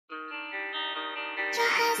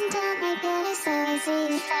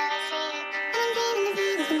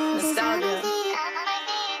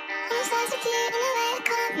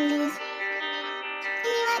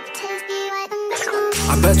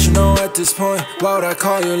I bet you know at this point, why would I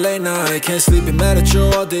call you late night? Can't sleep, be mad at you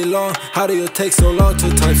all day long. How do you take so long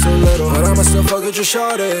to type so little? But I'ma still fuck with you,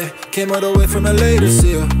 shawty. Came all the way from LA to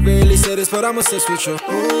see you. Rarely say this, but I'ma still switch you.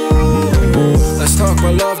 Ooh, let's talk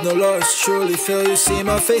about love, no loss. Truly feel you, see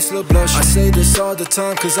my face, little blush. I say this all the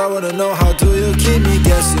time, cause I wanna know how do you keep me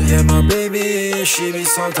guessing. Yeah, my baby, she be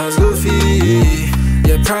sometimes goofy.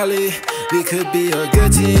 Yeah, probably, we could be a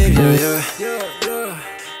good team, yeah.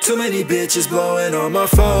 Too many bitches blowing on my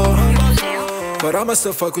phone, but I'ma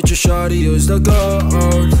still fuck with you, shawty, use the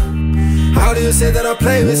gold. How do you say that I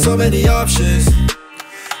play with so many options?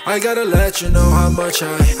 I gotta let you know how much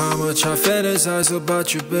I fantasize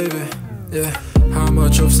about you, baby. Yeah, how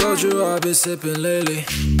much of soju I've been sipping lately.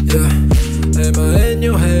 Yeah, am I in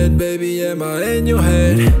your head, baby? Am I in your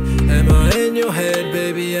head? Am I in your head,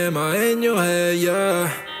 baby? Am I in your head? Yeah.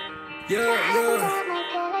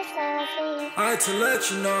 I had to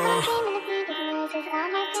let you know.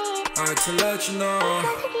 I had to let you know.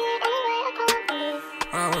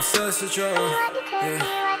 I'm obsessed with you. Yeah.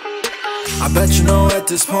 I bet you know at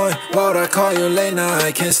this point, why would I call you late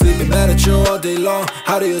night? Can't sleep, be mad at you all day long.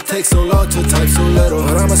 How do you take so long to type so little?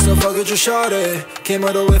 But I'ma still fuck with you, shawty. Came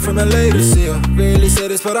all the way from LA to see you. Rarely say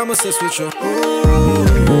this, but I'ma still switch you. Ooh.